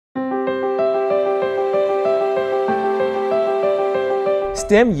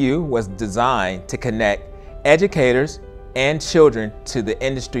STEMU was designed to connect educators and children to the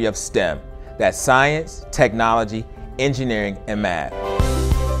industry of STEM. That's science, technology, engineering, and math.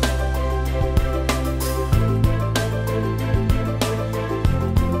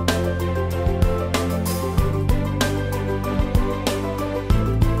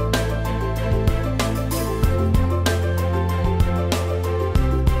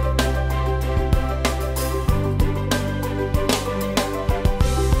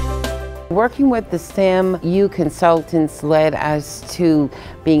 Working with the STEMU consultants led us to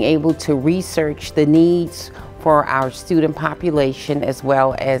being able to research the needs for our student population as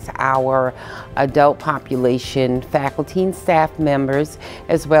well as our adult population, faculty and staff members,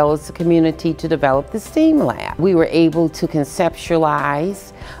 as well as the community to develop the STEAM lab. We were able to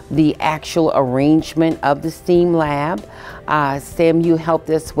conceptualize the actual arrangement of the STEAM lab. STEMU helped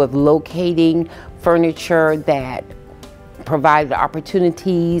us with locating furniture that provided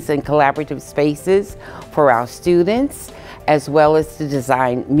opportunities and collaborative spaces for our students, as well as to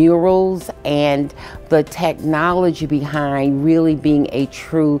design murals and the technology behind really being a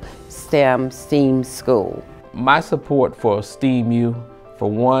true STEAM school. My support for STEMU, for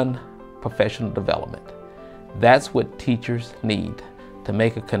one, professional development. That's what teachers need to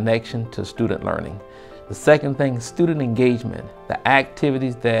make a connection to student learning. The second thing, student engagement. The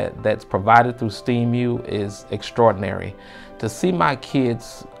activities that's provided through STEMU is extraordinary. To see my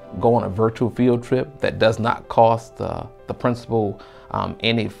kids go on a virtual field trip that does not cost the principal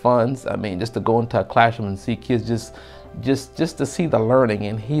any funds. I mean, just to go into a classroom and see kids just to see the learning,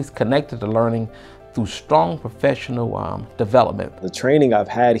 and he's connected to learning through strong professional development. The training I've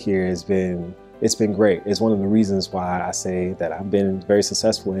had here it's been great. It's one of the reasons why I say that I've been very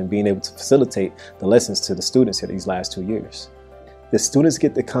successful in being able to facilitate the lessons to the students here these last 2 years. The students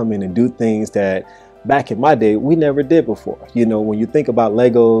get to come in and do things that back in my day we never did before. You know, when you think about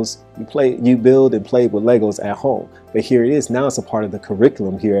Legos, you build and play with Legos at home. But here it is, now it's a part of the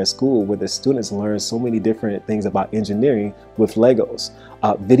curriculum here at school where the students learn so many different things about engineering with Legos.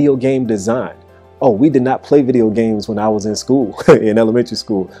 Video game design. Oh, we did not play video games when I was in school, in elementary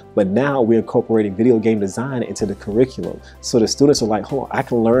school, but now we're incorporating video game design into the curriculum. So the students are like, oh, I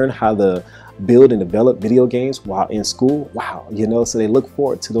can learn how to build and develop video games while in school. Wow, you know, so they look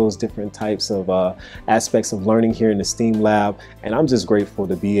forward to those different types of aspects of learning here in the STEAM lab. And I'm just grateful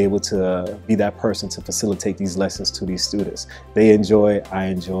to be able to be that person to facilitate these lessons to these students. They enjoy it, I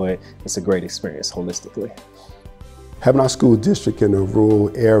enjoy it. It's a great experience holistically. Having our school district in a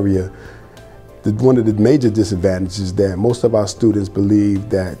rural area, one of the major disadvantages is that most of our students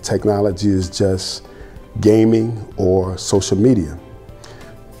believe that technology is just gaming or social media.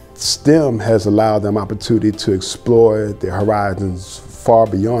 STEM has allowed them opportunity to explore their horizons far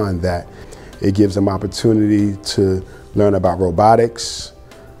beyond that. It gives them opportunity to learn about robotics.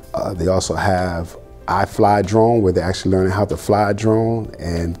 They also have I Fly Drone, where they're actually learning how to fly a drone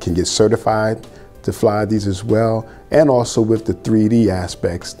and can get certified to fly these as well, and also with the 3D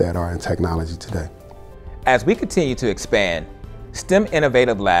aspects that are in technology today. As we continue to expand, STEM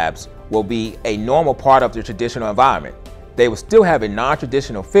Innovative Labs will be a normal part of the traditional environment. They will still have a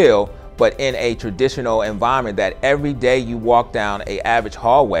non-traditional feel, but in a traditional environment that every day you walk down an average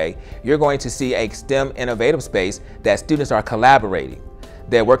hallway, you're going to see a STEM innovative space that students are collaborating.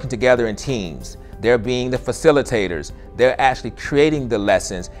 They're working together in teams. They're being the facilitators. They're actually creating the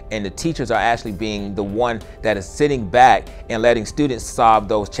lessons, and the teachers are actually being the one that is sitting back and letting students solve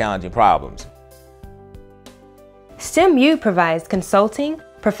those challenging problems. STEMU provides consulting,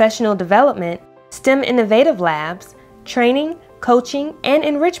 professional development, STEM Innovative Labs, training, coaching, and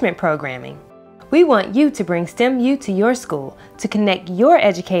enrichment programming. We want you to bring STEMU to your school to connect your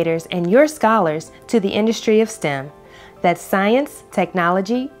educators and your scholars to the industry of STEM. That's science,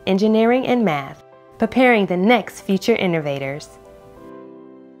 technology, engineering, and math, preparing the next future innovators.